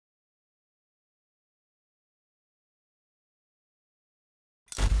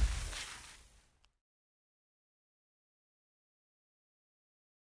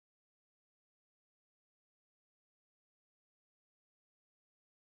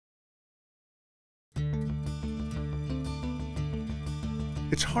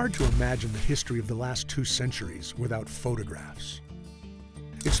It's hard to imagine the history of the last 2 centuries without photographs.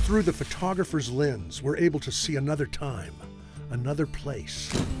 It's through the photographer's lens we're able to see another time, another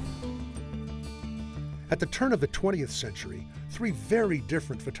place. At the turn of the 20th century, 3 very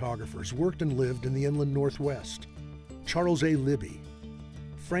different photographers worked and lived in the inland Northwest: Charles A. Libby,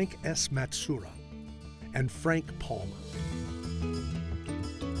 Frank S. Matsuura, and Frank Palmer.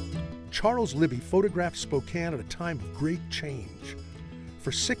 Charles Libby photographed Spokane at a time of great change.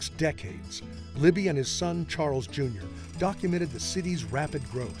 For 6 decades, Libby and his son Charles Jr. documented the city's rapid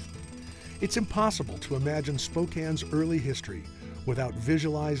growth. It's impossible to imagine Spokane's early history without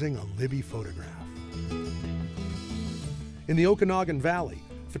visualizing a Libby photograph. In the Okanagan Valley,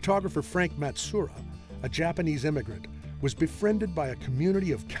 photographer Frank Matsuura, a Japanese immigrant, was befriended by a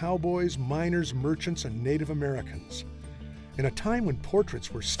community of cowboys, miners, merchants, and Native Americans. In a time when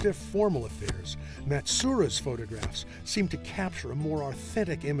portraits were stiff, formal affairs, Matsuura's photographs seemed to capture a more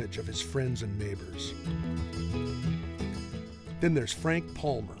authentic image of his friends and neighbors. Then there's Frank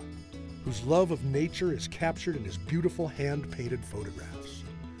Palmer, whose love of nature is captured in his beautiful hand-painted photographs.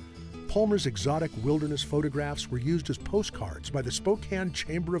 Palmer's exotic wilderness photographs were used as postcards by the Spokane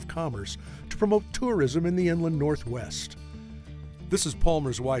Chamber of Commerce to promote tourism in the inland Northwest. This is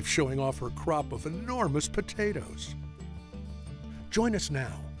Palmer's wife showing off her crop of enormous potatoes. Join us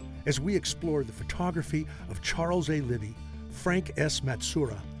now as we explore the photography of Charles A. Libby, Frank S.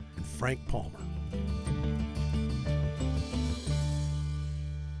 Matsuura, and Frank Palmer.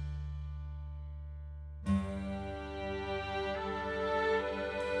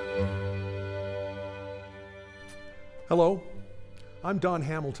 Hello, I'm Don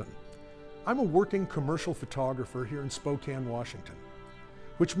Hamilton. I'm a working commercial photographer here in Spokane, Washington,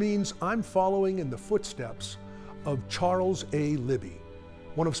 which means I'm following in the footsteps of Charles A. Libby,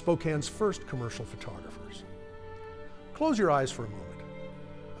 one of Spokane's first commercial photographers. Close your eyes for a moment.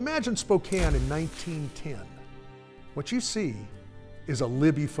 Imagine Spokane in 1910. What you see is a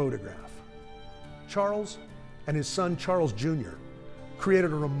Libby photograph. Charles and his son Charles Jr.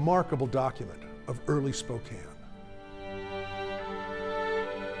 created a remarkable document of early Spokane.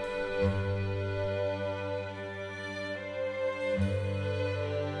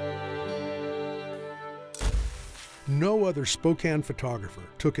 No other Spokane photographer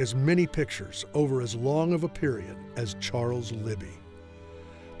took as many pictures over as long of a period as Charles Libby.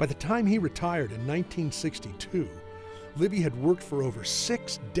 By the time he retired in 1962, Libby had worked for over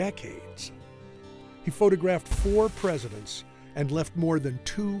 6 decades. He photographed 4 presidents and left more than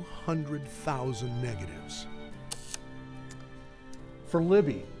 200,000 negatives. For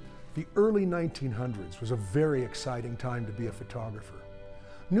Libby, the early 1900s was a very exciting time to be a photographer.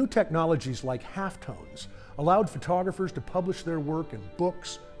 New technologies like halftones allowed photographers to publish their work in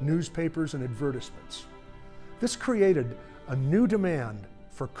books, newspapers, and advertisements. This created a new demand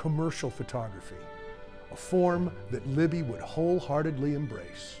for commercial photography, a form that Libby would wholeheartedly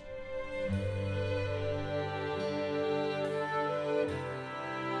embrace.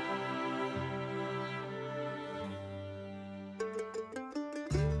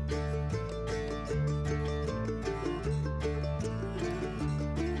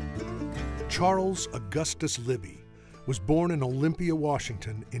 Charles Augustus Libby was born in Olympia,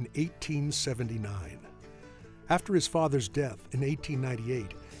 Washington in 1879. After his father's death in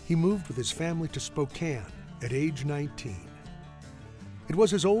 1898, he moved with his family to Spokane at age 19. It was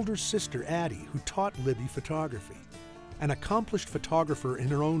his older sister, Addie, who taught Libby photography. An accomplished photographer in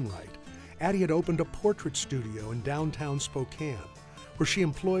her own right, Addie had opened a portrait studio in downtown Spokane, where she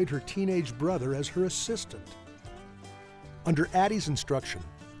employed her teenage brother as her assistant. Under Addie's instruction,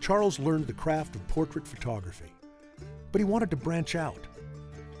 Charles learned the craft of portrait photography, but he wanted to branch out.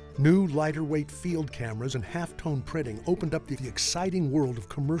 New lighter-weight field cameras and half-tone printing opened up the exciting world of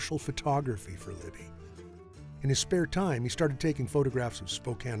commercial photography for Libby. In his spare time, he started taking photographs of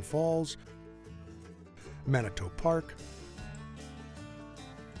Spokane Falls, Manitou Park,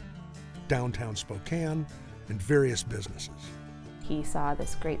 downtown Spokane, and various businesses. He saw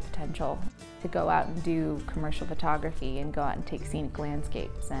this great potential to go out and do commercial photography and go out and take scenic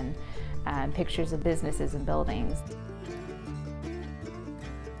landscapes and pictures of businesses and buildings.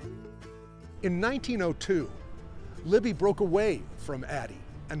 In 1902, Libby broke away from Addie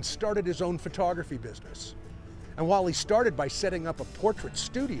and started his own photography business. And while he started by setting up a portrait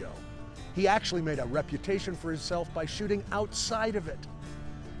studio, he actually made a reputation for himself by shooting outside of it.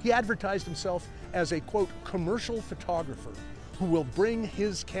 He advertised himself as a, quote, commercial photographer who will bring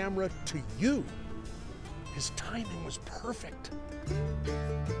his camera to you. His timing was perfect.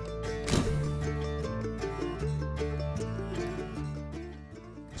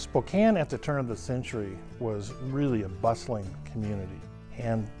 Spokane at the turn of the century was really a bustling community,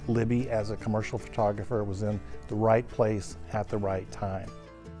 And Libby, as a commercial photographer, was in the right place at the right time.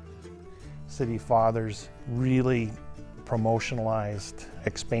 City Fathers really promotionalized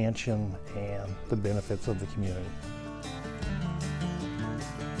expansion and the benefits of the community.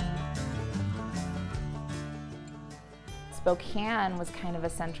 Spokane was kind of a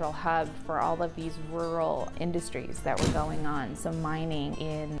central hub for all of these rural industries that were going on. So mining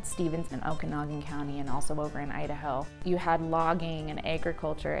in Stevens and Okanogan County and also over in Idaho. You had logging and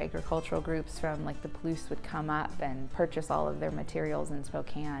agricultural groups from like the Palouse would come up and purchase all of their materials in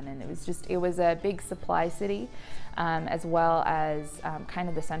Spokane. And it was a big supply city as well as kind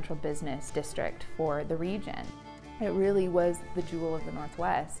of the central business district for the region. It really was the jewel of the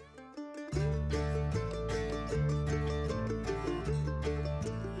Northwest.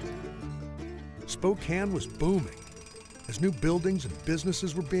 Spokane was booming. As new buildings and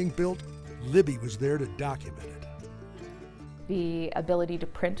businesses were being built, Libby was there to document it. The ability to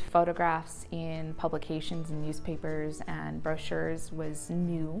print photographs in publications and newspapers and brochures was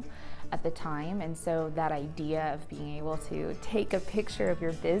new at the time, and so that idea of being able to take a picture of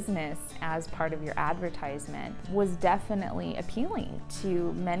your business as part of your advertisement was definitely appealing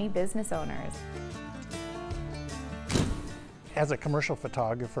to many business owners. As a commercial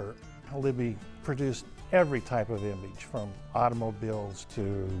photographer, Libby produced every type of image, from automobiles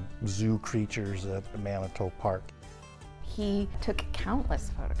to zoo creatures at Manitou Park. He took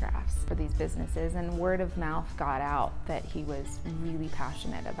countless photographs for these businesses, and word of mouth got out that he was really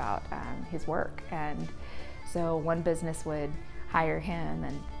passionate about his work. And so one business would hire him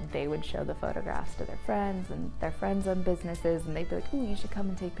and they would show the photographs to their friends and their friends own businesses, and they'd be like, "Ooh, you should come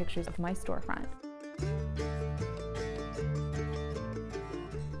and take pictures of my storefront."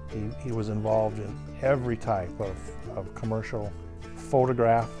 He was involved in every type of commercial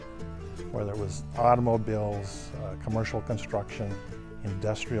photograph, whether it was automobiles, commercial construction,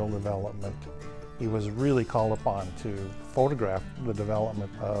 industrial development. He was really called upon to photograph the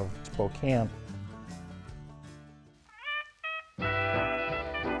development of Spokane.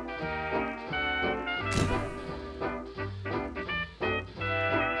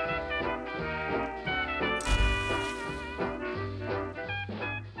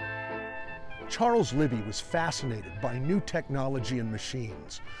 Charles Libby was fascinated by new technology and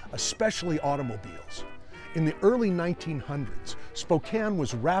machines, especially automobiles. In the early 1900s, Spokane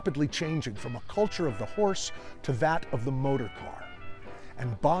was rapidly changing from a culture of the horse to that of the motor car.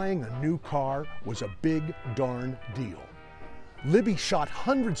 And buying a new car was a big darn deal. Libby shot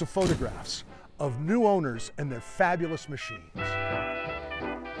hundreds of photographs of new owners and their fabulous machines.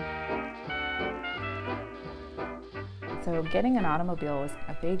 So getting an automobile was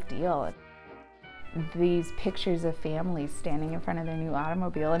a big deal. These pictures of families standing in front of their new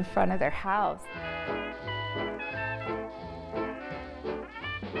automobile in front of their house.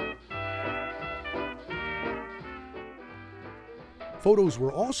 Photos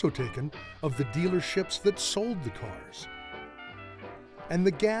were also taken of the dealerships that sold the cars and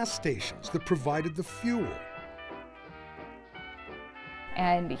the gas stations that provided the fuel.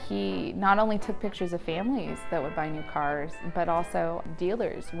 And he not only took pictures of families that would buy new cars, but also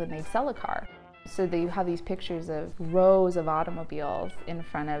dealers when they sell a car. So that you have these pictures of rows of automobiles in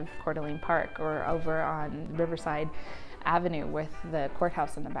front of Coeur d'Alene Park or over on Riverside Avenue with the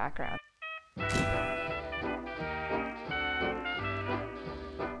courthouse in the background.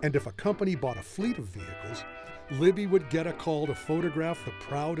 And if a company bought a fleet of vehicles, Libby would get a call to photograph the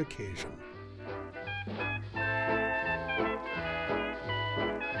proud occasion.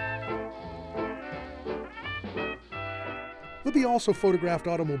 Libby also photographed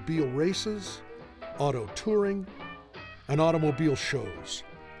automobile races, auto touring, and automobile shows.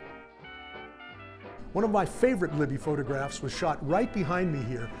 One of my favorite Libby photographs was shot right behind me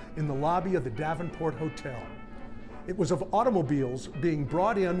here in the lobby of the Davenport Hotel. It was of automobiles being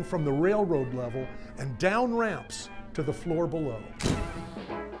brought in from the railroad level and down ramps to the floor below.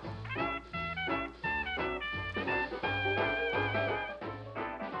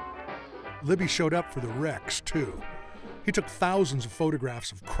 Libby showed up for the wrecks, too. He took thousands of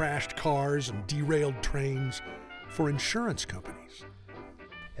photographs of crashed cars and derailed trains for insurance companies.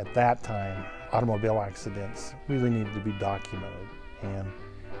 At that time, automobile accidents really needed to be documented, and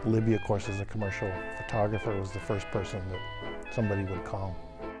Libby, of course, as a commercial photographer, was the first person that somebody would call.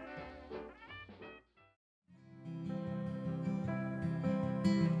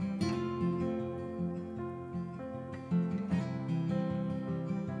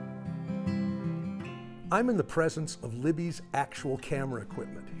 I'm in the presence of Libby's actual camera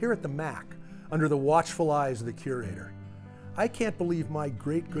equipment here at the MAC under the watchful eyes of the curator. I can't believe my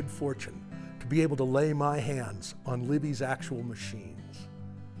great good fortune to be able to lay my hands on Libby's actual machines.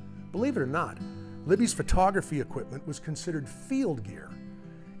 Believe it or not, Libby's photography equipment was considered field gear.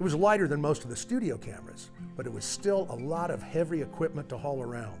 It was lighter than most of the studio cameras, but it was still a lot of heavy equipment to haul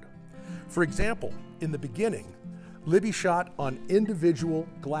around. For example, in the beginning, Libby shot on individual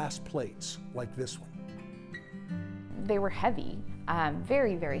glass plates like this one. They were heavy,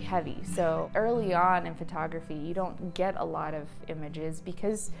 very, very heavy. So early on in photography, you don't get a lot of images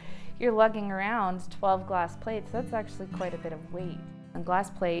because you're lugging around 12 glass plates. That's actually quite a bit of weight. And glass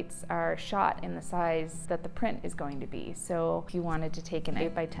plates are shot in the size that the print is going to be. So if you wanted to take an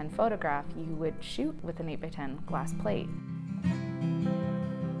 8x10 photograph, you would shoot with an 8x10 glass plate.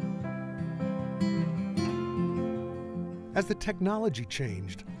 As the technology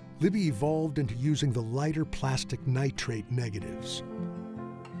changed, Libby evolved into using the lighter plastic nitrate negatives.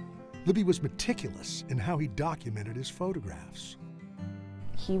 Libby was meticulous in how he documented his photographs.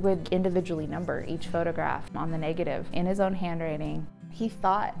 He would individually number each photograph on the negative in his own handwriting. He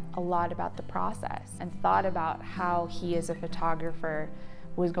thought a lot about the process and thought about how he as a photographer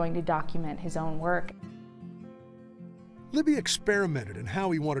was going to document his own work. Libby experimented in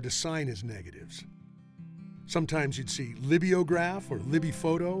how he wanted to sign his negatives. Sometimes you'd see Libbyograph or Libby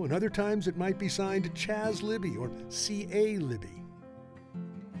Photo, and other times it might be signed Chaz Libby or C.A. Libby.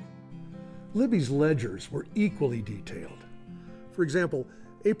 Libby's ledgers were equally detailed. For example,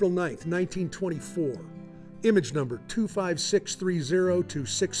 April 9th, 1924, image number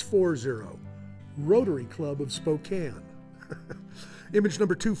 25630-640, Rotary Club of Spokane. Image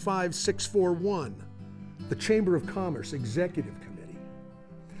number 25641, the Chamber of Commerce Executive Committee.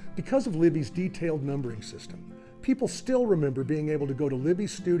 Because of Libby's detailed numbering system, people still remember being able to go to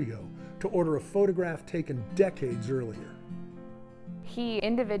Libby's studio to order a photograph taken decades earlier. He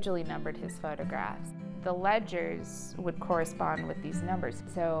individually numbered his photographs. The ledgers would correspond with these numbers.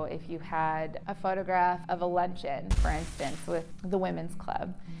 So if you had a photograph of a luncheon, for instance, with the Women's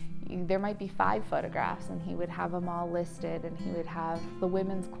Club, there might be 5 photographs, and he would have them all listed, and he would have the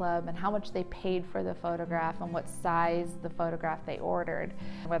Women's Club and how much they paid for the photograph and what size the photograph they ordered,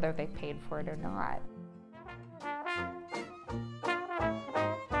 whether they paid for it or not.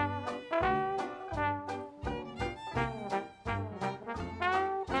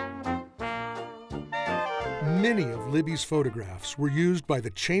 Many of Libby's photographs were used by the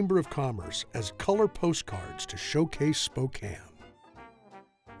Chamber of Commerce as color postcards to showcase Spokane.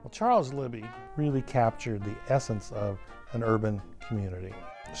 Well, Charles Libby really captured the essence of an urban community.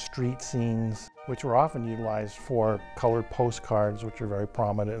 Street scenes, which were often utilized for colored postcards, which are very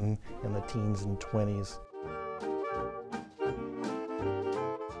prominent in the teens and 20s.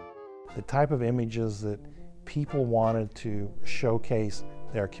 The type of images that people wanted to showcase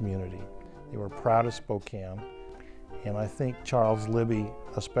their community. They were proud of Spokane, and I think Charles Libby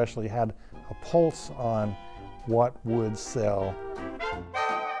especially had a pulse on what would sell.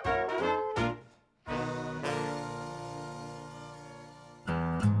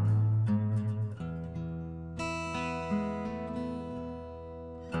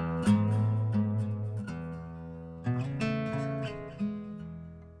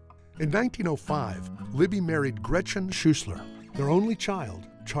 In 1905, Libby married Gretchen Schuessler. Their only child,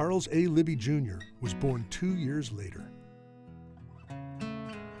 Charles A. Libby Jr., was born 2 years later.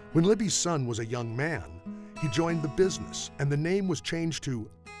 When Libby's son was a young man, he joined the business, and the name was changed to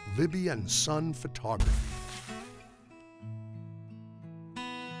Libby and Son Photography.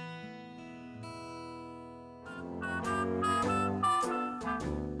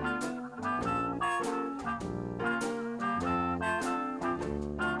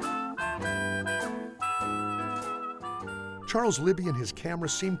 Charles Libby and his camera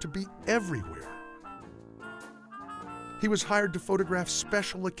seemed to be everywhere. He was hired to photograph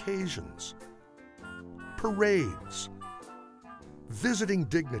special occasions, parades, visiting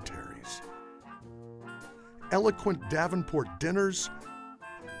dignitaries, eloquent Davenport dinners,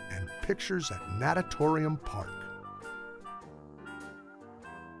 and pictures at Natatorium Park.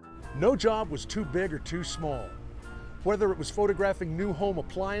 No job was too big or too small. Whether it was photographing new home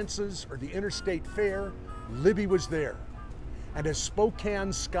appliances or the interstate fair, Libby was there. And as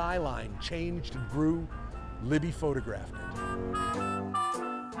Spokane's skyline changed and grew, Libby photographed it.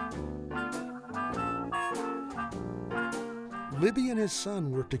 Libby and his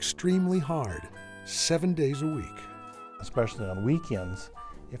son worked extremely hard, 7 days a week. Especially on weekends,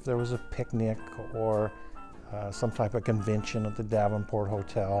 if there was a picnic or some type of convention at the Davenport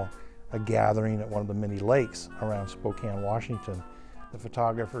Hotel, a gathering at one of the many lakes around Spokane, Washington, the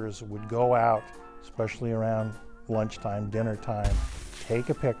photographers would go out, especially around lunchtime, dinner time, take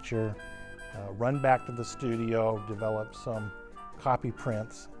a picture, run back to the studio, develop some copy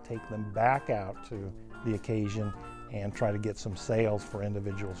prints, take them back out to the occasion, and try to get some sales for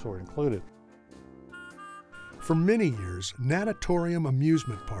individuals who are included. For many years, Natatorium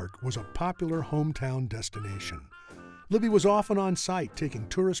Amusement Park was a popular hometown destination. Libby was often on site taking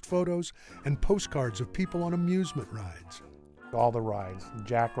tourist photos and postcards of people on amusement rides. All the rides,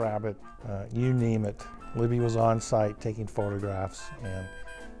 Jackrabbit, you name it, Libby was on site taking photographs, and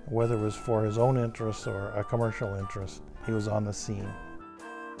whether it was for his own interest or a commercial interest, he was on the scene.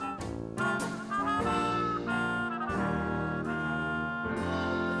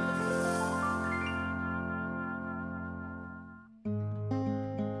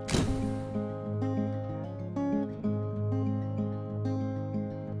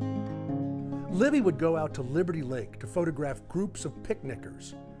 Libby would go out to Liberty Lake to photograph groups of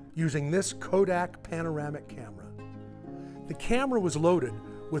picnickers using this Kodak panoramic camera. The camera was loaded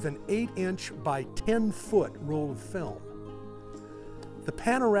with an 8-inch by 10-foot roll of film. The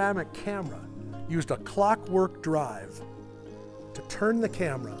panoramic camera used a clockwork drive to turn the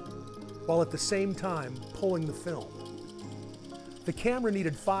camera while at the same time pulling the film. The camera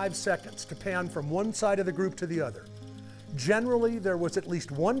needed 5 seconds to pan from one side of the group to the other. Generally, there was at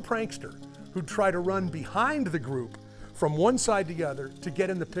least one prankster who'd try to run behind the group from one side to the other to get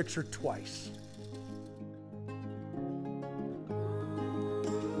in the picture twice.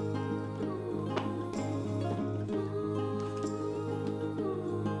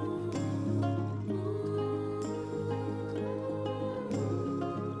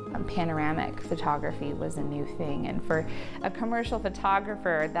 Panoramic photography was a new thing, and for a commercial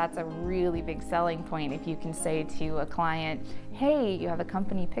photographer, that's a really big selling point. If you can say to a client, hey, you have a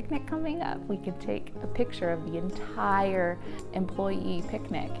company picnic coming up, we could take a picture of the entire employee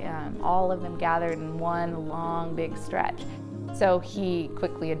picnic, all of them gathered in one long big stretch. So he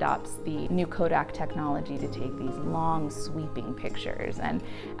quickly adopts the new Kodak technology to take these long sweeping pictures, and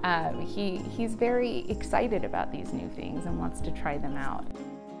he's very excited about these new things and wants to try them out.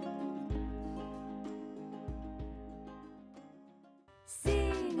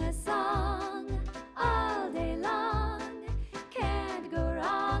 Sing a song all day long. Can't go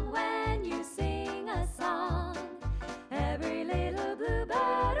wrong when you sing a song. Every little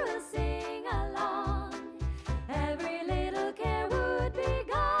bluebird will sing along. Every little care would be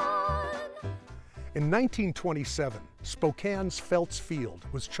gone. In 1927, Spokane's Phelps Field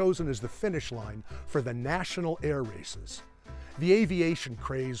was chosen as the finish line for the National Air Races. The aviation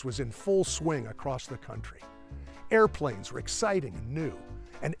craze was in full swing across the country. Airplanes were exciting and new,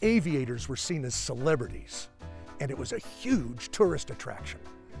 and aviators were seen as celebrities. And it was a huge tourist attraction,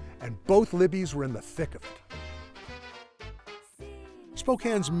 and both Libbys were in the thick of it.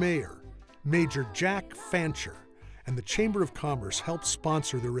 Spokane's mayor, Major Jack Fancher, and the Chamber of Commerce helped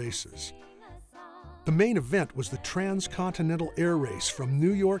sponsor the races. The main event was the Transcontinental Air Race from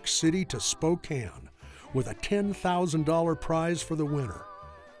New York City to Spokane, with a $10,000 prize for the winner.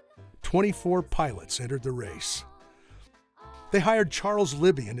 24 pilots entered the race. They hired Charles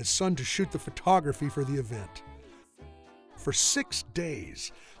Libby and his son to shoot the photography for the event. For 6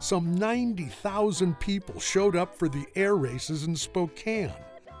 days, some 90,000 people showed up for the air races in Spokane.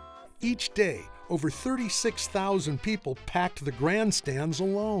 Each day, over 36,000 people packed the grandstands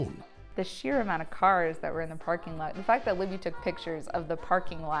alone. The sheer amount of cars that were in the parking lot, the fact that Libby took pictures of the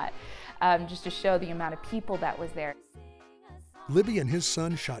parking lot just to show the amount of people that was there. Libby and his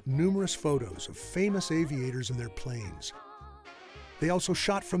son shot numerous photos of famous aviators in their planes. They also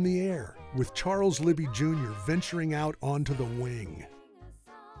shot from the air, with Charles Libby Jr. venturing out onto the wing.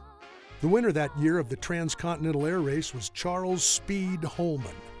 The winner that year of the Transcontinental Air Race was Charles "Speed"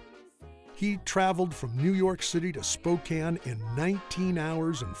 Holman. He traveled from New York City to Spokane in 19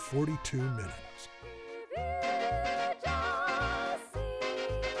 hours and 42 minutes.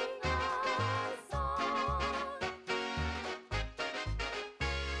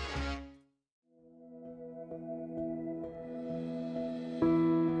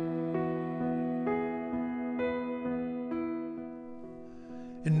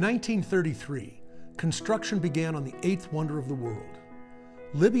 In 1933, construction began on the 8th wonder of the world.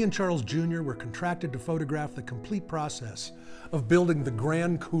 Libby and Charles Jr. were contracted to photograph the complete process of building the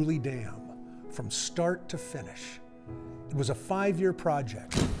Grand Coulee Dam from start to finish. It was a 5-year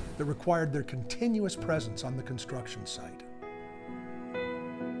project that required their continuous presence on the construction site.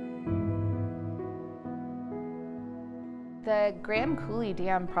 The Grand Coulee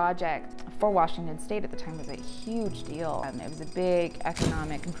Dam project for Washington State at the time was a huge deal. It was a big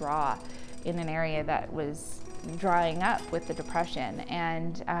economic draw in an area that was drying up with the Depression,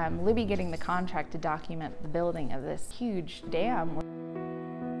 and Libby getting the contract to document the building of this huge dam.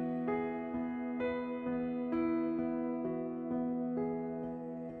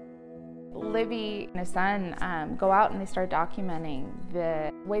 Libby and his son go out and they start documenting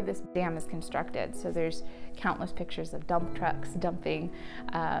the way this dam is constructed. So there's countless pictures of dump trucks dumping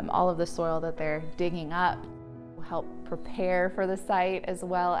all of the soil that they're digging up, help prepare for the site, as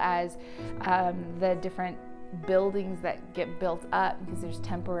well as the different buildings that get built up, because there's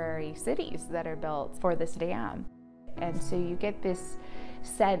temporary cities that are built for this dam. And so you get this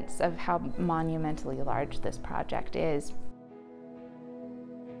sense of how monumentally large this project is.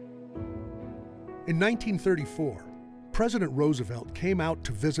 In 1934, President Roosevelt came out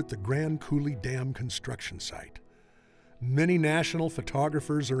to visit the Grand Coulee Dam construction site. Many national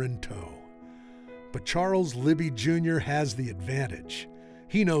photographers are in tow. But Charles Libby Jr. has the advantage.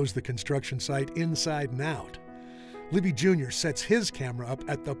 He knows the construction site inside and out. Libby Jr. sets his camera up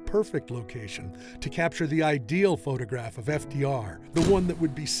at the perfect location to capture the ideal photograph of FDR, the one that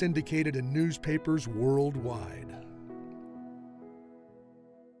would be syndicated in newspapers worldwide.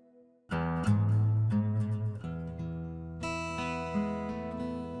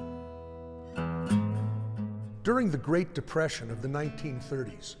 During the Great Depression of the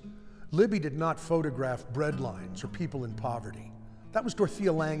 1930s, Libby did not photograph breadlines or people in poverty. That was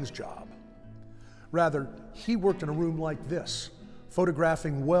Dorothea Lange's job. Rather, he worked in a room like this,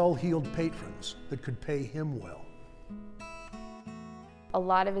 photographing well-heeled patrons that could pay him well. A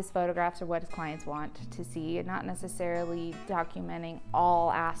lot of his photographs are what his clients want to see, and not necessarily documenting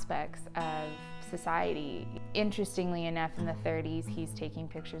all aspects of society. Interestingly enough, in the 30s, he's taking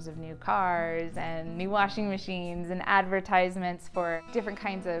pictures of new cars and new washing machines and advertisements for different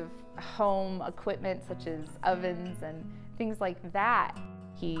kinds of home equipment, such as ovens and things like that.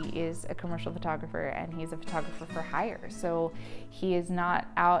 He is a commercial photographer, and he's a photographer for hire, so he is not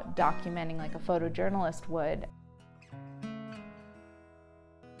out documenting like a photojournalist would.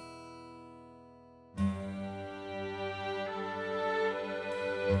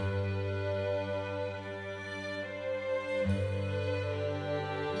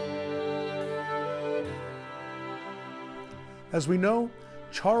 As we know,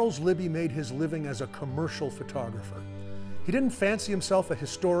 Charles Libby made his living as a commercial photographer. He didn't fancy himself a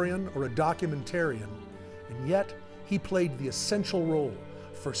historian or a documentarian, and yet he played the essential role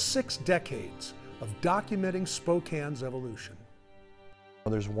for 6 decades of documenting Spokane's evolution.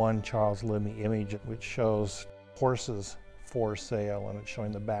 There's one Charles Libby image which shows horses for sale, and it's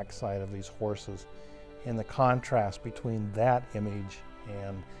showing the backside of these horses. And the contrast between that image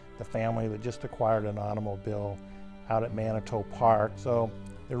and the family that just acquired an automobile out at Manitou Park. So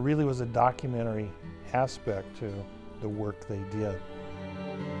there really was a documentary aspect to the work they did.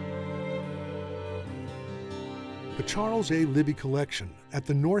 The Charles A. Libby Collection at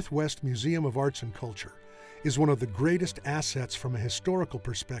the Northwest Museum of Arts and Culture is one of the greatest assets from a historical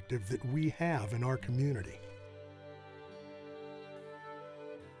perspective that we have in our community.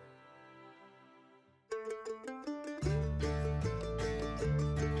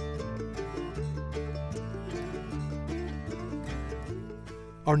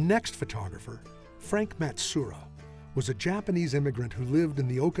 Our next photographer, Frank Matsuura, was a Japanese immigrant who lived in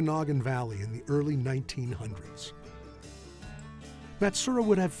the Okanagan Valley in the early 1900s. Matsuura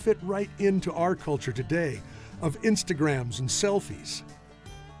would have fit right into our culture today of Instagrams and selfies.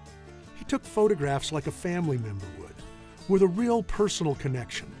 He took photographs like a family member would, with a real personal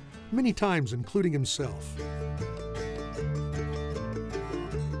connection, many times including himself.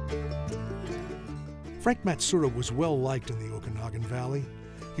 Frank Matsuura was well liked in the Okanagan Valley.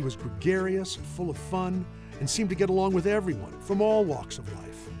 He was gregarious and full of fun, and seemed to get along with everyone from all walks of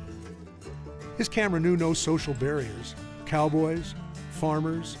life. His camera knew no social barriers. Cowboys,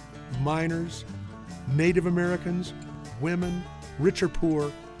 farmers, miners, Native Americans, women, rich or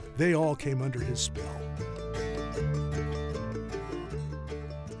poor, they all came under his spell.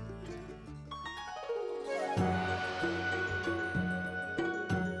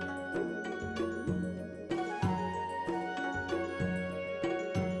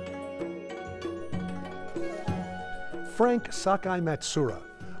 Frank Sakai Matsuura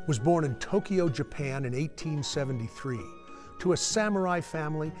was born in Tokyo, Japan in 1873 to a samurai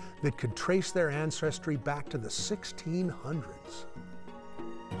family that could trace their ancestry back to the 1600s.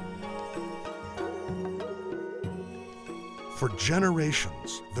 For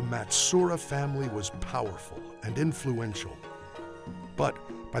generations, the Matsuura family was powerful and influential. But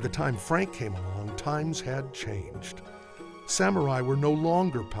by the time Frank came along, times had changed. Samurai were no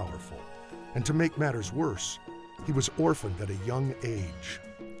longer powerful, and to make matters worse, he was orphaned at a young age.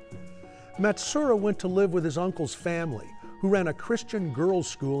 Matsuura went to live with his uncle's family, who ran a Christian girls'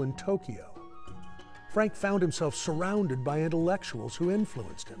 school in Tokyo. Frank found himself surrounded by intellectuals who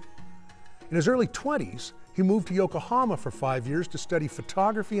influenced him. In his early 20s, he moved to Yokohama for 5 years to study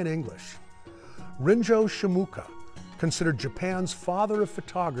photography and English. Rinjo Shimuka, considered Japan's father of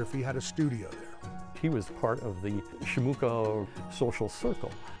photography, had a studio there. He was part of the Shimuka social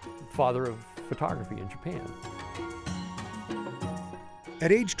circle, father of photography in Japan.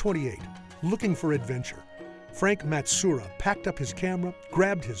 At age 28, looking for adventure, Frank Matsuura packed up his camera,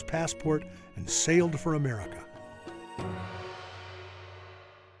 grabbed his passport, and sailed for America.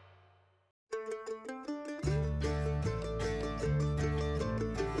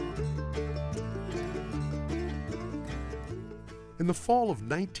 In the fall of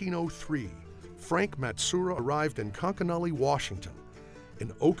 1903, Frank Matsuura arrived in Conconully, Washington, in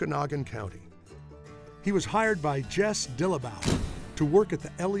Okanogan County. He was hired by Jess Dillabaugh to work at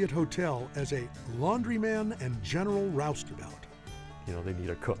the Elliott Hotel as a laundryman and general roustabout. You know, they need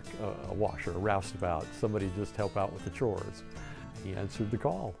a cook, a washer, a roustabout, somebody to just help out with the chores. He answered the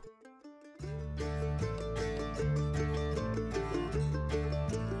call.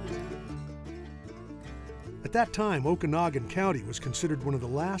 At that time, Okanogan County was considered one of the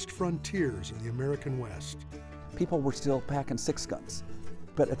last frontiers in the American West. People were still packing 6 guns,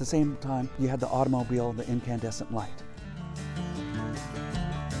 but at the same time, you had the automobile, the incandescent light.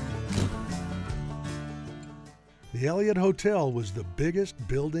 The Elliott Hotel was the biggest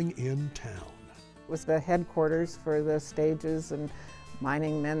building in town. It was the headquarters for the stages and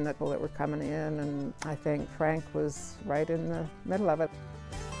mining men that were coming in, and I think Frank was right in the middle of it.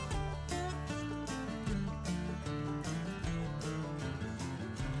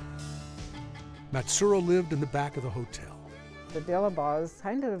 Matsuura lived in the back of the hotel. The Dillabaughs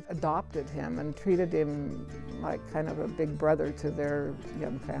kind of adopted him and treated him like kind of a big brother to their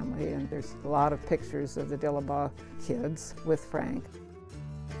young family, and there's a lot of pictures of the Dillabaugh kids with Frank.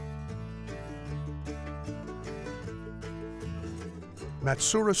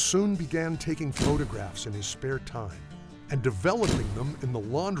 Matsuura soon began taking photographs in his spare time and developing them in the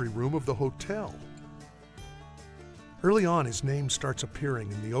laundry room of the hotel. Early on, his name starts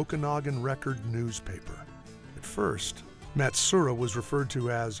appearing in the Okanogan Record newspaper. At first, Matsuura was referred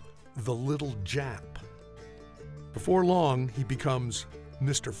to as the Little Jap. Before long, he becomes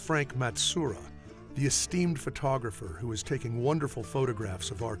Mr. Frank Matsuura, the esteemed photographer who is taking wonderful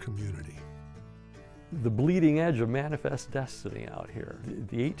photographs of our community. The bleeding edge of manifest destiny out here.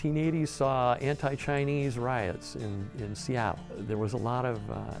 The 1880s saw anti-Chinese riots in Seattle. There was a lot of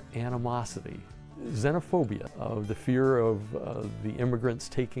animosity, xenophobia, of the fear of the immigrants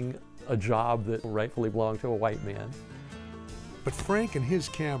taking a job that rightfully belonged to a white man. But Frank and his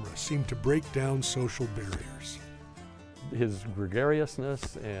camera seemed to break down social barriers. His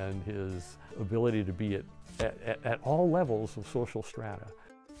gregariousness and his ability to be at all levels of social strata.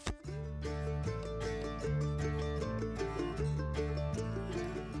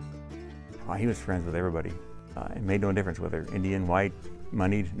 He was friends with everybody. It made no difference whether Indian, white,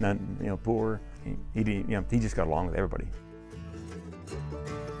 moneyed, none, poor. He just got along with everybody.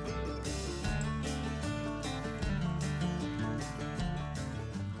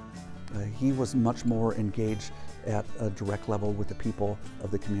 He was much more engaged at a direct level with the people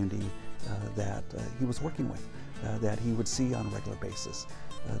of the community that he was working with, that he would see on a regular basis,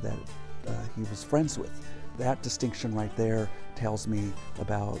 that he was friends with. That distinction right there tells me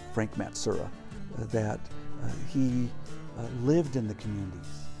about Frank Matsuura, that he lived in the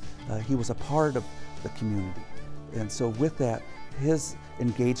communities. He was a part of the community. And so with that, his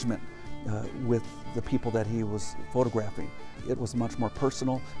engagement with the people that he was photographing, it was much more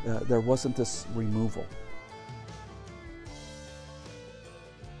personal. There wasn't this removal.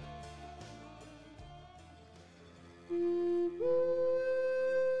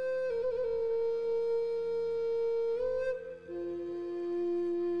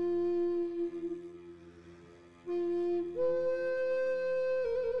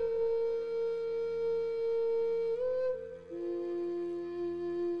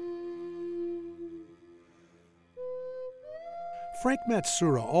 Frank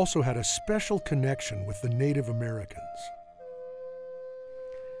Matsuura also had a special connection with the Native Americans.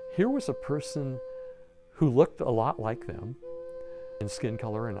 Here was a person who looked a lot like them in skin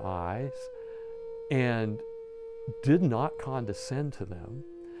color and eyes, and did not condescend to them.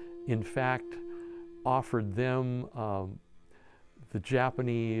 In fact, offered them the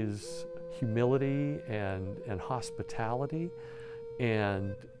Japanese humility and hospitality,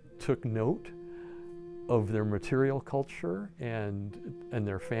 and took note of their material culture and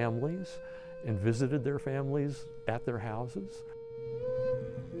their families, and visited their families at their houses.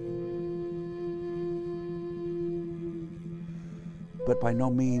 But by no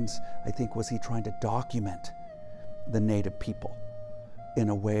means, I think, was he trying to document the Native people in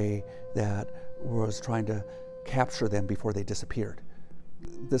a way that was trying to capture them before they disappeared.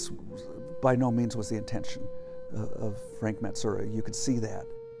 This by no means was the intention of Frank Matsura. You could see that.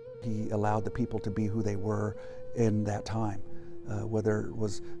 He allowed the people to be who they were in that time, whether it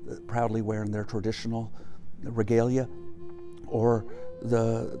was proudly wearing their traditional regalia or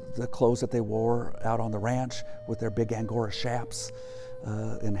the clothes that they wore out on the ranch with their big Angora chaps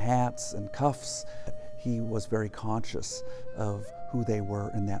and hats and cuffs. He was very conscious of who they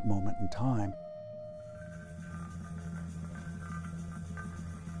were in that moment in time.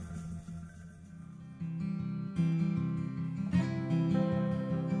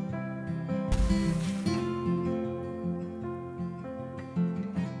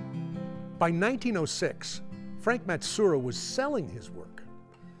 By 1906, Frank Matsura was selling his work.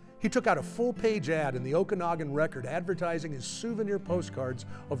 He took out a full-page ad in the Okanagan Record advertising his souvenir postcards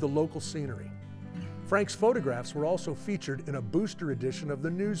of the local scenery. Frank's photographs were also featured in a booster edition of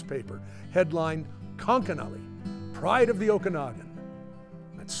the newspaper, headlined Konkanali, Pride of the Okanagan.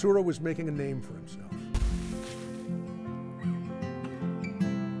 Matsura was making a name for himself.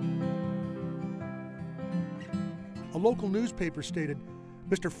 A local newspaper stated,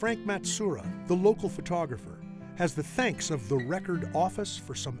 Mr. Frank Matsura, the local photographer, has the thanks of the Record Office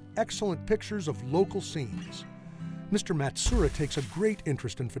for some excellent pictures of local scenes. Mr. Matsura takes a great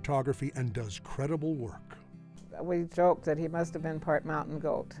interest in photography and does credible work. We joke that he must have been part mountain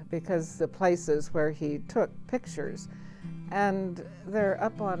goat because the places where he took pictures, and they're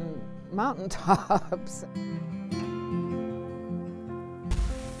up on mountaintops.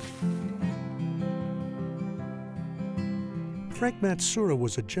 Frank Matsura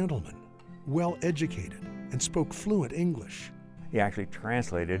was a gentleman, well-educated, and spoke fluent English. He actually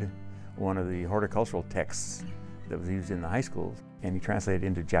translated one of the horticultural texts that was used in the high schools, and he translated it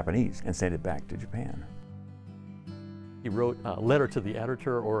into Japanese and sent it back to Japan. He wrote a letter to the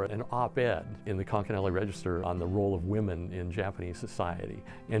editor or an op-ed in the Konkanali Register on the role of women in Japanese society.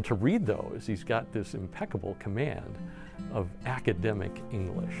 And to read those, he's got this impeccable command of academic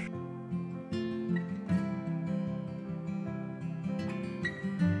English.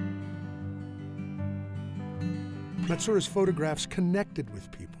 Matsura's photographs connected with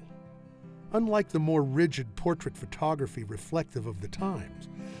people. Unlike the more rigid portrait photography reflective of the times,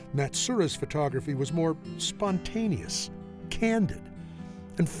 Matsura's photography was more spontaneous, candid,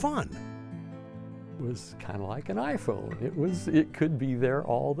 and fun. It was kind of like an iPhone. It could be there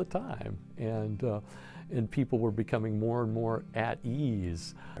all the time, and people were becoming more and more at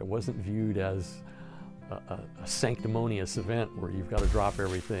ease. It wasn't viewed as a sanctimonious event where you've got to drop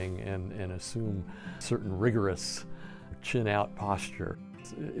everything and assume certain rigorous chin-out posture.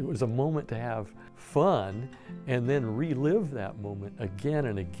 It was a moment to have fun and then relive that moment again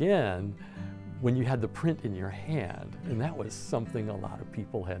and again when you had the print in your hand. And that was something a lot of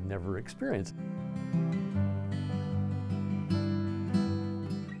people had never experienced.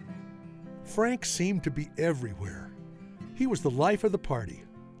 Frank seemed to be everywhere. He was the life of the party,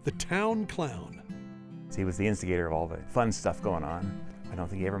 the town clown. He was the instigator of all the fun stuff going on. I don't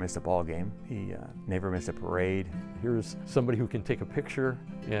think he ever missed a ball game. He never missed a parade. Here's somebody who can take a picture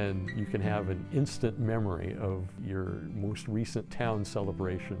and you can have an instant memory of your most recent town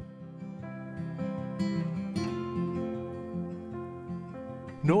celebration.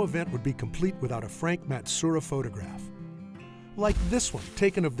 No event would be complete without a Frank Matsura photograph. Like this one,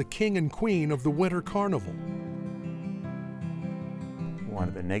 taken of the king and queen of the Winter Carnival. One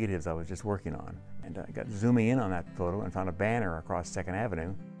of the negatives I was just working on. And I got zooming in on that photo and found a banner across 2nd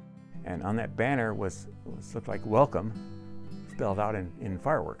Avenue. And on that banner looked like welcome, spelled out in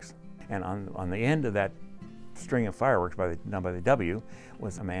fireworks. And on the end of that string of fireworks done by the W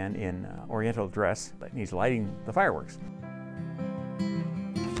was a man in Oriental dress, and he's lighting the fireworks.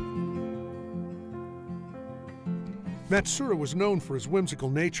 Matsura was known for his whimsical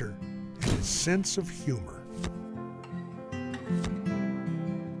nature and his sense of humor.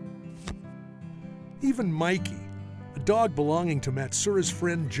 Even Mikey, a dog belonging to Matsura's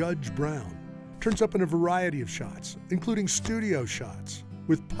friend Judge Brown, turns up in a variety of shots, including studio shots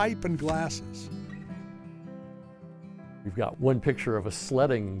with pipe and glasses. We've got one picture of a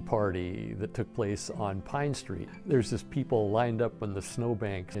sledding party that took place on Pine Street. There's just people lined up on the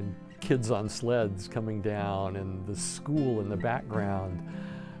snowbanks and kids on sleds coming down and the school in the background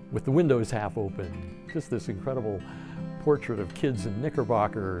with the windows half open. Just this incredible portrait of kids in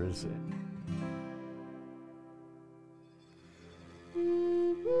knickerbockers.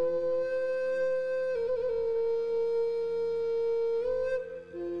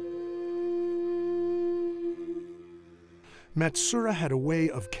 Matsura had a way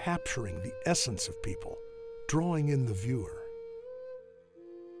of capturing the essence of people, drawing in the viewer.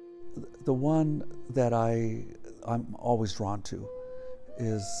 The one that I'm always drawn to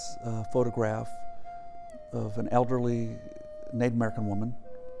is a photograph of an elderly Native American woman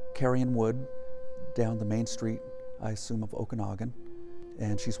carrying wood down the main street, I assume, of Okanagan,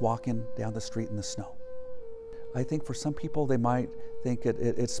 and she's walking down the street in the snow. I think for some people they might think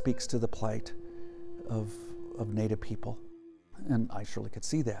it speaks to the plight of Native people, and I surely could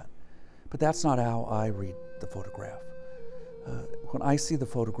see that. But that's not how I read the photograph. When I see the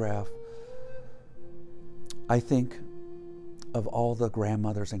photograph, I think of all the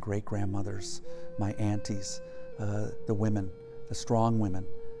grandmothers and great-grandmothers, my aunties, the women, the strong women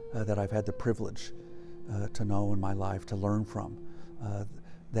that I've had the privilege to know in my life, to learn from.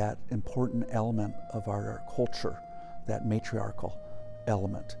 That important element of our culture, that matriarchal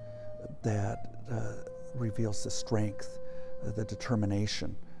element that reveals the strength, the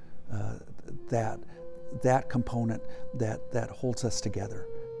determination, that component that holds us together.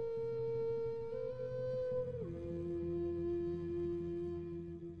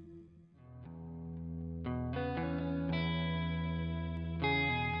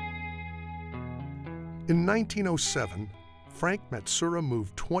 In 1907, Frank Matsura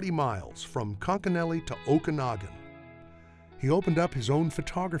moved 20 miles from Conconelli to Okanagan. He opened up his own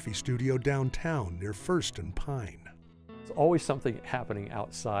photography studio downtown near First and Pine. There's always something happening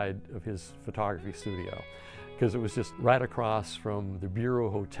outside of his photography studio, because it was just right across from the Bureau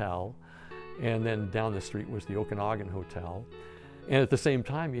Hotel, and then down the street was the Okanagan Hotel. And at the same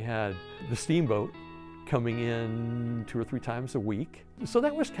time, you had the steamboat coming in 2 or 3 times a week. So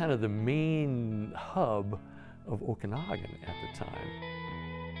that was kind of the main hub of Okanagan at the time.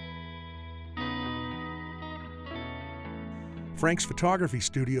 Frank's photography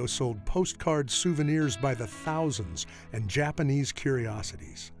studio sold postcard souvenirs by the thousands and Japanese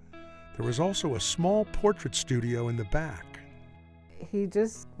curiosities. There was also a small portrait studio in the back. He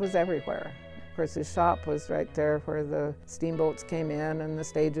just was everywhere. Of course, his shop was right there where the steamboats came in and the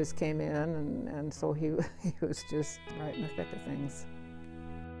stages came in, and so he was just right in the thick of things.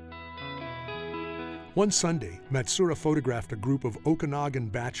 One Sunday, Matsura photographed a group of Okanagan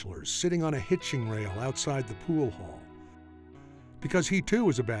bachelors sitting on a hitching rail outside the pool hall. Because he too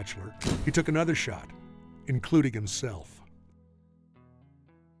was a bachelor, he took another shot, including himself.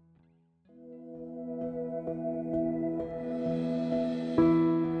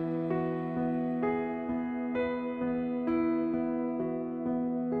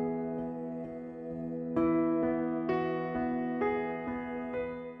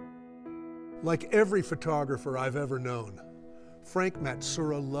 Like every photographer I've ever known, Frank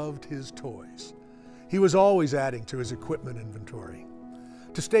Matsura loved his toys. He was always adding to his equipment inventory.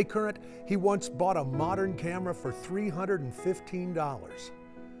 To stay current, he once bought a modern camera for $315.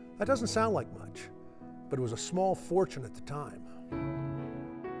 That doesn't sound like much, but it was a small fortune at the time.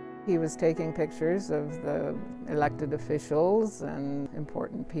 He was taking pictures of the elected officials and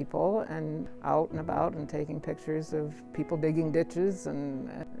important people, and out and about and taking pictures of people digging ditches and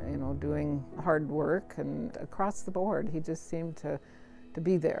doing hard work, and across the board he just seemed to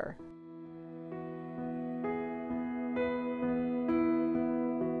be there.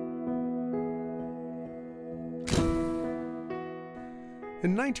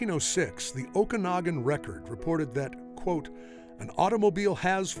 In 1906, the Okanagan Record reported that, quote, "An automobile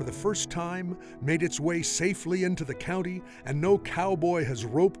has for the first time made its way safely into the county, and no cowboy has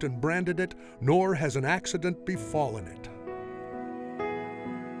roped and branded it, nor has an accident befallen it."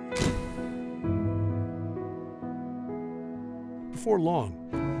 Before long,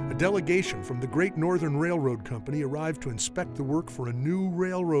 a delegation from the Great Northern Railroad Company arrived to inspect the work for a new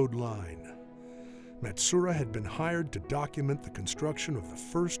railroad line. Matsura had been hired to document the construction of the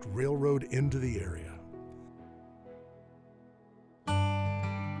first railroad into the area.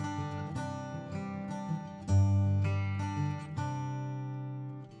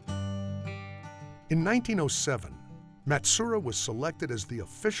 In 1907, Matsura was selected as the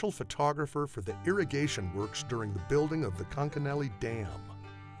official photographer for the irrigation works during the building of the Conconelli Dam.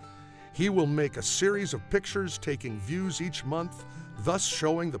 He will make a series of pictures taking views each month, thus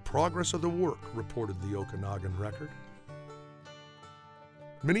showing the progress of the work, reported the Okanagan Record.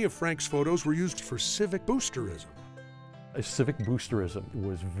 Many of Frank's photos were used for civic boosterism. Civic boosterism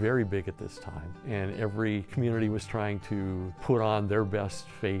was very big at this time, and every community was trying to put on their best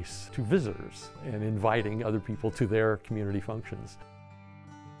face to visitors and inviting other people to their community functions.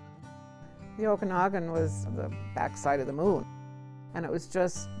 The Okanagan was the backside of the moon, and it was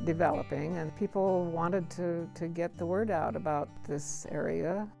just developing, and people wanted to get the word out about this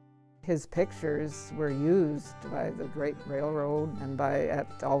area. His pictures were used by the Great Railroad and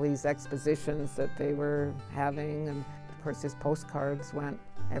at all these expositions that they were having, and of course his postcards went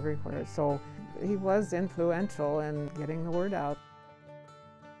everywhere. So he was influential in getting the word out.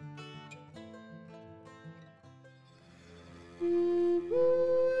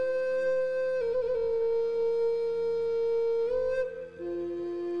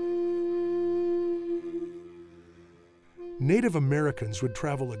 Native Americans would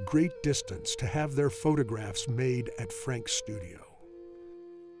travel a great distance to have their photographs made at Frank's studio.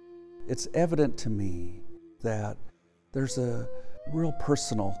 It's evident to me that there's a real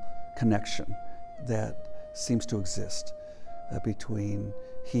personal connection that seems to exist between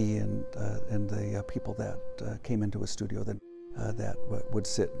he and the people that came into his studio that would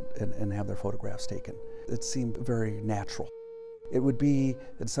sit and have their photographs taken. It seemed very natural. It would be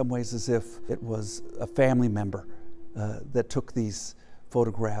in some ways as if it was a family member that took these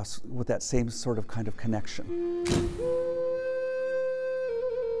photographs with that same sort of kind of connection.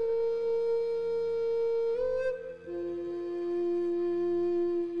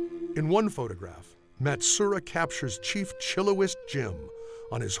 In one photograph, Matsuura captures Chief Chillowist Jim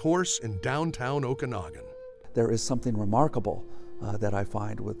on his horse in downtown Okanagan. There is something remarkable that I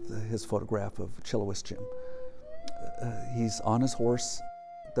find with his photograph of Chillowist Jim. He's on his horse.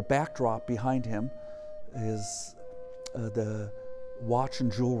 The backdrop behind him is the watch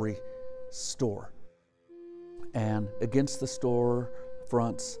and jewelry store. And against the store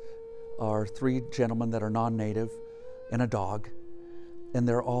fronts are three gentlemen that are non-native and a dog. And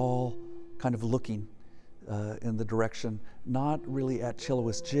they're all kind of looking in the direction, not really at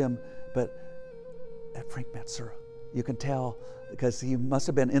Chillowist Jim, but at Frank Matsuura. You can tell because he must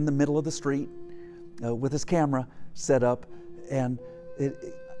have been in the middle of the street with his camera set up, and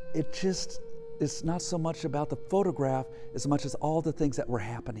it just, it's not so much about the photograph as much as all the things that were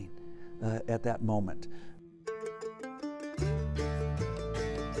happening at that moment.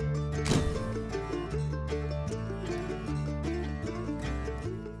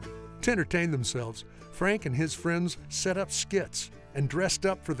 To entertain themselves, Frank and his friends set up skits and dressed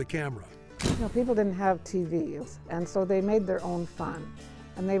up for the camera. You know, people didn't have TVs, and so they made their own fun.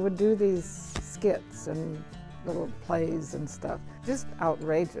 And they would do these skits and little plays and stuff, just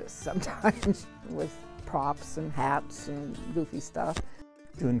outrageous sometimes, with props and hats and goofy stuff.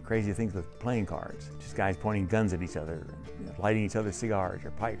 Doing crazy things with playing cards, just guys pointing guns at each other, and, lighting each other's cigars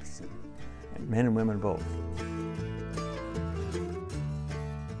or pipes, and men and women both.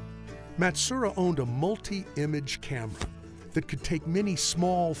 Matsuura owned a multi-image camera that could take many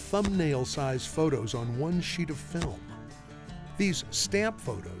small thumbnail-sized photos on one sheet of film. These stamp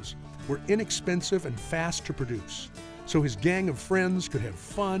photos were inexpensive and fast to produce, so his gang of friends could have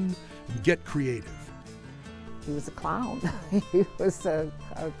fun and get creative. He was a clown. He was a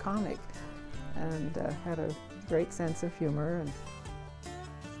comic and had a great sense of humor. And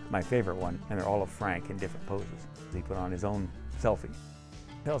My favorite one, and they're all of Frank in different poses. He put on his own selfie.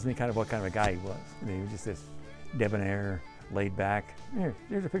 Tells me kind of what kind of a guy he was. I mean, he was just this debonair, laid back,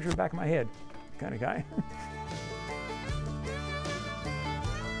 here's a picture of the back of my head kind of guy.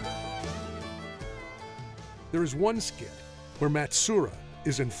 There is one skit where Matsuura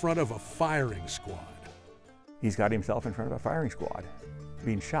is in front of a firing squad. He's got himself in front of a firing squad,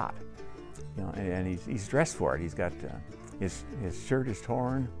 being shot, you know, and he's dressed for it. He's got his shirt is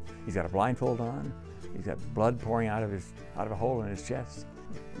torn. He's got a blindfold on. He's got blood pouring out of a hole in his chest.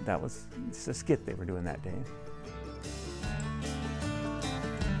 That was just a skit they were doing that day.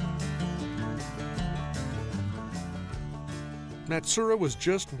 Matsuura was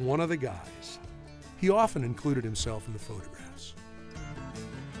just one of the guys. He often included himself in the photographs.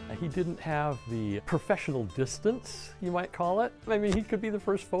 He didn't have the professional distance, you might call it. I mean, he could be the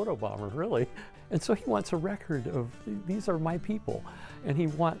first photo bomber, really. And so he wants a record of, these are my people. And he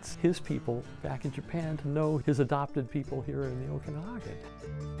wants his people back in Japan to know his adopted people here in the Okanagan.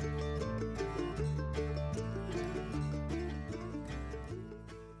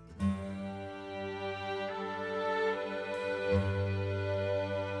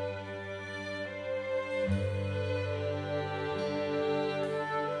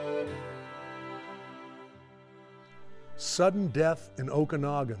 Sudden death in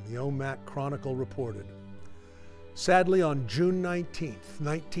Okanagan, the Omak Chronicle reported. Sadly, on June 19,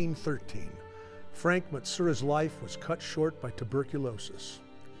 1913, Frank Matsuura's life was cut short by tuberculosis.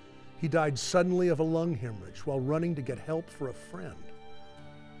 He died suddenly of a lung hemorrhage while running to get help for a friend.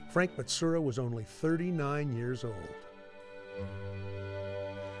 Frank Matsuura was only 39 years old.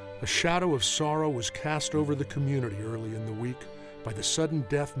 A shadow of sorrow was cast over the community early in the week by the sudden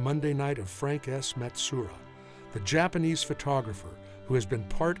death Monday night of Frank S. Matsuura, the Japanese photographer who has been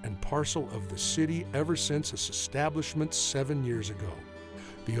part and parcel of the city ever since its establishment 7 years ago,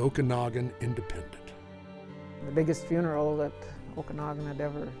 the Okanagan Independent. the biggest funeral that Okanagan had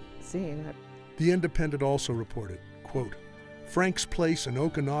ever seen. The Independent also reported, quote, "Frank's place in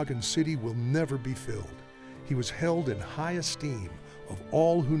Okanagan City will never be filled. he was held in high esteem of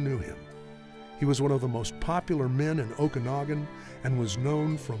all who knew him. He was one of the most popular men in Okanagan and was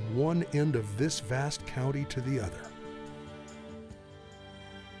known from one end of this vast county to the other.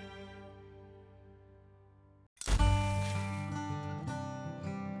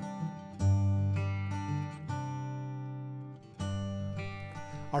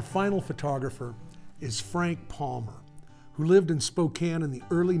 Our final photographer is Frank Palmer, who lived in Spokane in the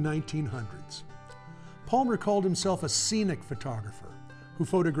early 1900s. Palmer called himself a scenic photographer who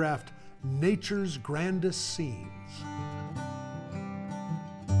photographed nature's grandest scenes.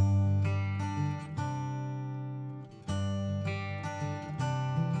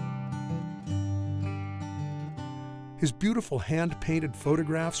 His beautiful hand-painted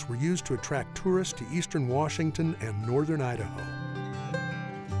photographs were used to attract tourists to eastern Washington and northern Idaho.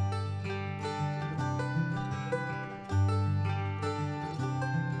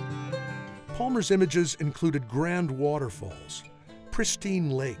 Palmer's images included grand waterfalls, pristine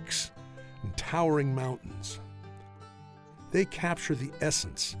lakes, and towering mountains. They capture the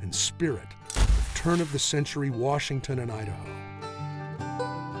essence and spirit of turn-of-the-century Washington and Idaho.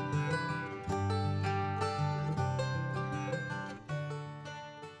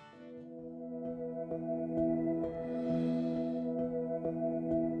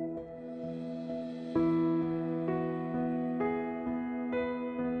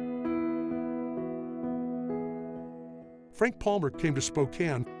 Frank Palmer came to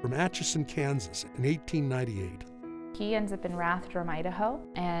Spokane from Atchison, Kansas in 1898. He ends up in Rathdrum, Idaho,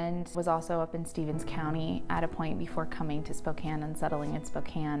 and was also up in Stevens County at a point before coming to Spokane and settling in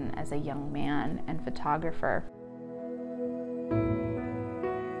Spokane as a young man and photographer.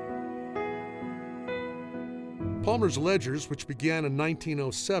 Palmer's ledgers, which began in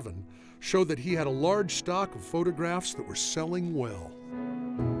 1907, show that he had a large stock of photographs that were selling well.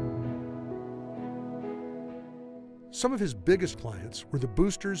 Some of his biggest clients were the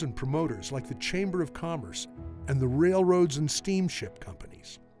boosters and promoters like the Chamber of Commerce and the railroads and steamship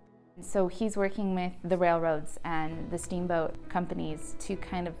companies. So he's working with the railroads and the steamboat companies to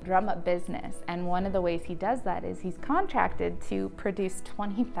kind of drum up business. And one of the ways he does that is he's contracted to produce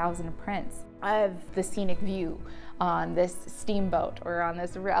 20,000 prints of the scenic view on this steamboat or on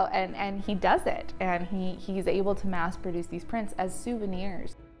this rail, and he does it. And he's able to mass produce these prints as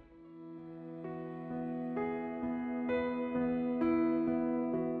souvenirs.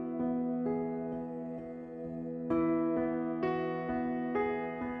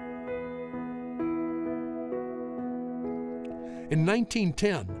 In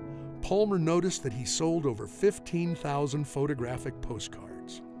 1910, Palmer noticed that he sold over 15,000 photographic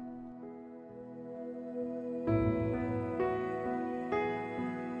postcards.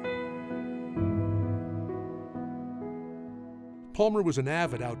 Palmer was an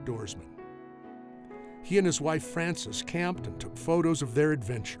avid outdoorsman. He and his wife Frances camped and took photos of their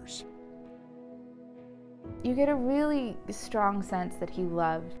adventures. You get a really strong sense that he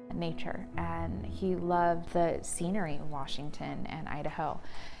loved nature and he loved the scenery of Washington and Idaho.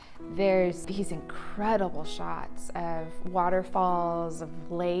 There's these incredible shots of waterfalls, of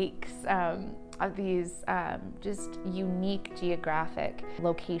lakes, of these just unique geographic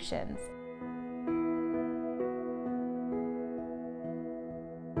locations.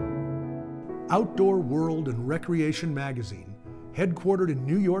 Outdoor World and Recreation magazine, headquartered in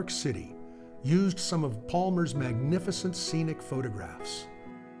New York City, used some of Palmer's magnificent scenic photographs.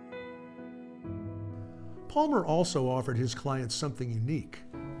 Palmer also offered his clients something unique: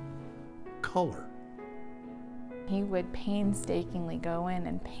 color. He would painstakingly go in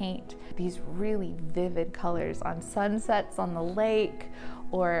and paint these really vivid colors on sunsets on the lake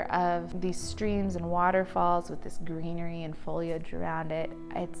or of these streams and waterfalls with this greenery and foliage around it.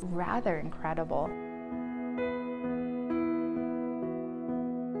 It's rather incredible.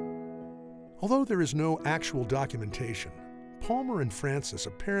 Although there is no actual documentation, Palmer and Frances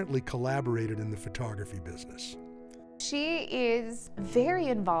apparently collaborated in the photography business. She is very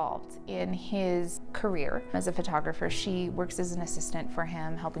involved in his career as a photographer. She works as an assistant for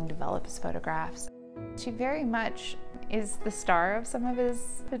him, helping develop his photographs. She very much is the star of some of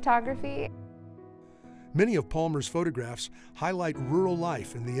his photography. Many of Palmer's photographs highlight rural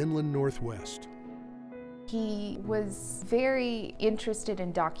life in the inland Northwest. He was very interested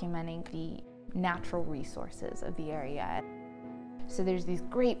in documenting the natural resources of the area. So there's these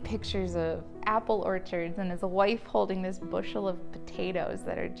great pictures of apple orchards and his wife holding this bushel of potatoes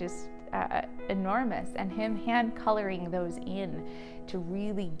that are just enormous, and him hand coloring those in to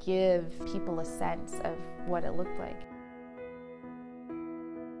really give people a sense of what it looked like.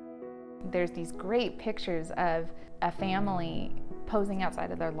 There's these great pictures of a family posing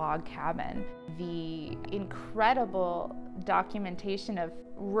outside of their log cabin. The incredible documentation of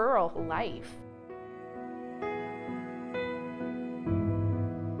rural life.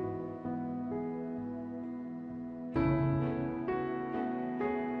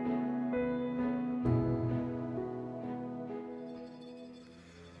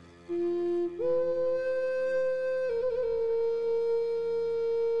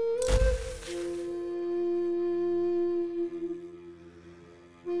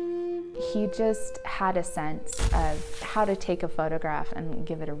 He just had a sense of how to take a photograph and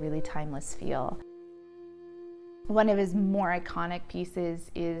give it a really timeless feel. One of his more iconic pieces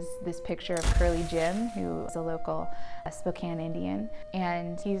is this picture of Curly Jim, who is a local Spokane Indian,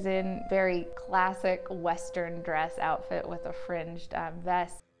 and he's in very classic Western dress outfit with a fringed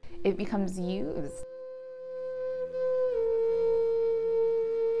vest. It becomes used.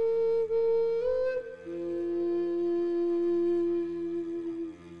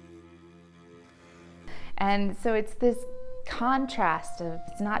 And so it's this contrast of,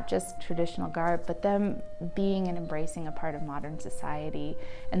 it's not just traditional garb, but them being and embracing a part of modern society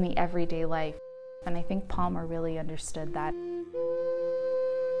and the everyday life. And I think Palmer really understood that.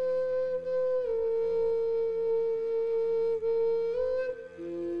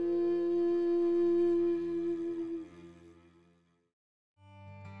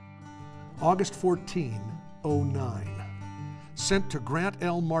 August 14, 2009. Sent to Grant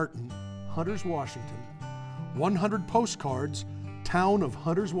L. Martin, Hunters, Washington. 100 postcards, town of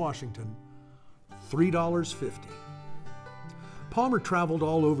Hunters, Washington, $3.50. Palmer traveled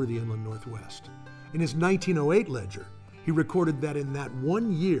all over the inland Northwest. In his 1908 ledger, he recorded that in that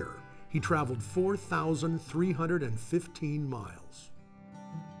 1 year, he traveled 4,315 miles.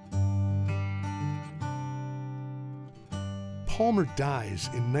 Palmer dies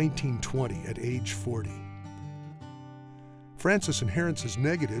in 1920 at age 40. Francis inherits his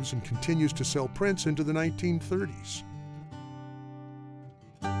negatives and continues to sell prints into the 1930s.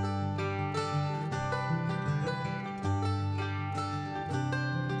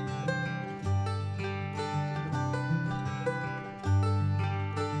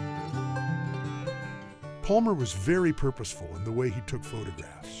 Palmer was very purposeful in the way he took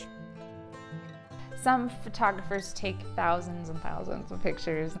photographs. Some photographers take thousands and thousands of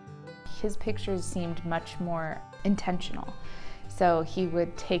pictures. His pictures seemed much more intentional. So he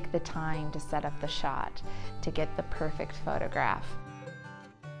would take the time to set up the shot to get the perfect photograph.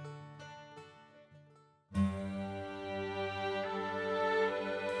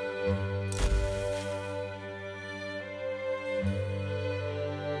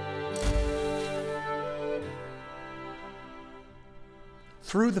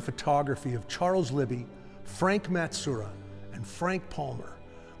 Through the photography of Charles Libby, Frank Matsura, and Frank Palmer,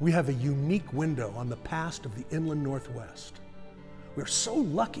 we have a unique window on the past of the inland Northwest. We're so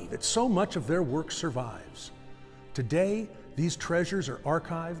lucky that so much of their work survives. Today, these treasures are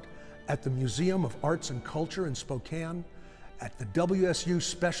archived at the Museum of Arts and Culture in Spokane, at the WSU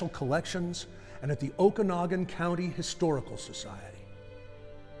Special Collections, and at the Okanogan County Historical Society.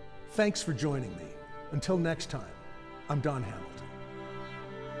 Thanks for joining me. Until next time, I'm Don Hamilton.